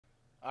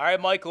All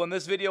right, Michael, in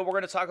this video, we're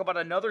going to talk about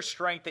another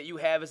strength that you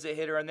have as a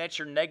hitter, and that's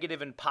your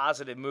negative and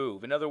positive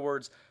move. In other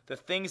words, the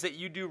things that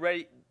you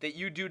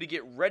do to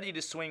get ready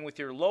to swing with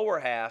your lower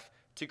half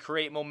to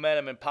create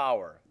momentum and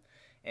power.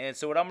 And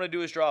so what I'm going to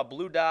do is draw a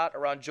blue dot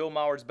around Joe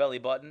Mauer's belly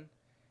button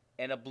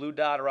and a blue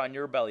dot around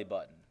your belly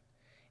button.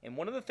 And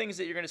one of the things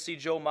that you're going to see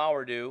Joe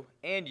Mauer do,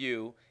 and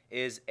you,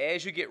 is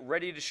as you get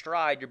ready to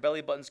stride, your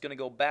belly button's going to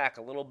go back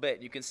a little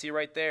bit. You can see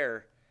right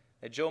there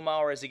that Joe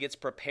Mauer, as he gets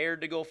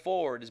prepared to go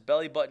forward, his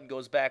belly button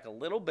goes back a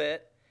little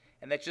bit,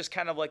 and that's just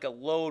kind of like a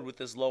load with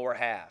his lower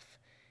half.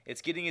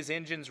 It's getting his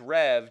engines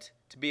revved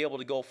to be able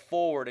to go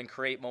forward and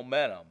create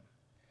momentum.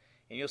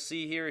 And you'll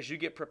see here as you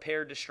get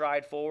prepared to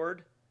stride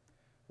forward,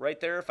 right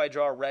there, if I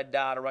draw a red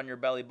dot around your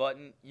belly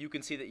button, you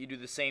can see that you do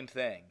the same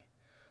thing.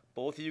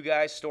 Both of you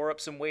guys store up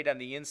some weight on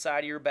the inside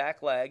of your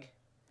back leg,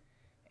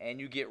 and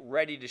you get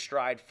ready to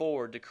stride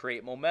forward to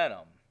create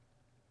momentum.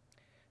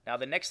 Now,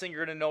 the next thing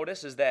you're going to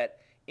notice is that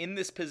in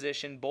this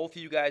position, both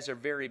of you guys are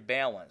very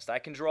balanced. I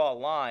can draw a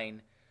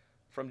line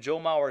from Joe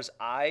Mauer's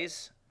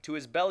eyes to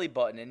his belly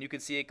button, and you can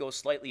see it goes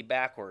slightly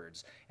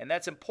backwards. And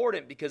that's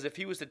important because if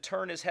he was to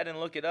turn his head and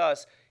look at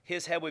us,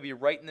 his head would be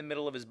right in the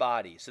middle of his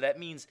body. So that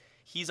means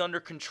he's under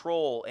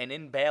control and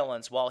in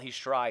balance while he's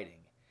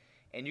striding.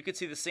 And you can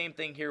see the same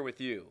thing here with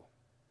you.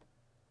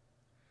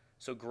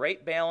 So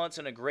great balance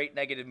and a great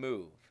negative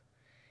move.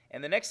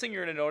 And the next thing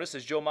you're going to notice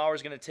is Joe Mauer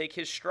is going to take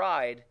his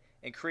stride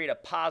and create a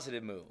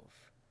positive move.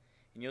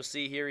 And you'll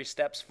see here he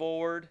steps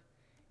forward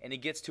and he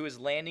gets to his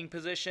landing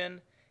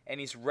position and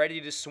he's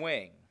ready to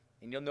swing.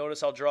 And you'll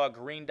notice I'll draw a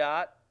green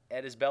dot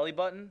at his belly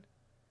button.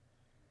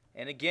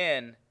 And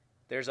again,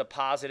 there's a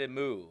positive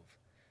move.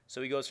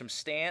 So he goes from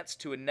stance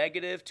to a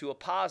negative to a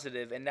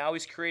positive, and now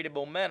he's created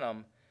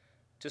momentum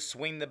to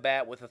swing the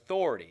bat with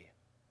authority.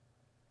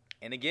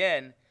 And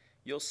again,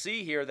 you'll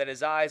see here that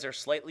his eyes are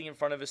slightly in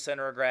front of his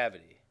center of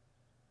gravity.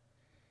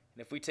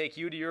 And if we take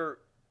you to your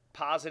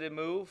positive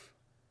move,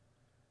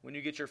 when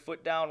you get your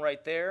foot down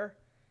right there,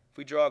 if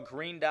we draw a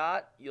green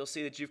dot, you'll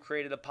see that you've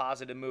created a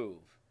positive move.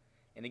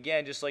 And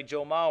again, just like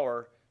Joe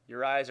Mauer,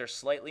 your eyes are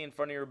slightly in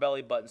front of your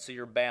belly button, so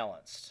you're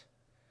balanced.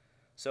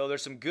 So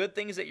there's some good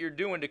things that you're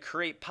doing to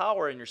create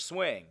power in your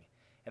swing.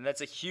 And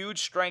that's a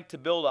huge strength to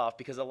build off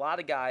because a lot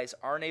of guys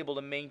aren't able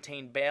to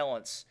maintain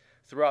balance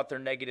throughout their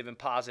negative and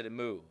positive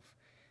move.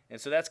 And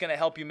so that's going to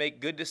help you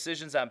make good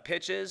decisions on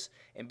pitches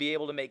and be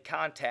able to make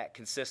contact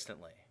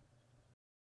consistently.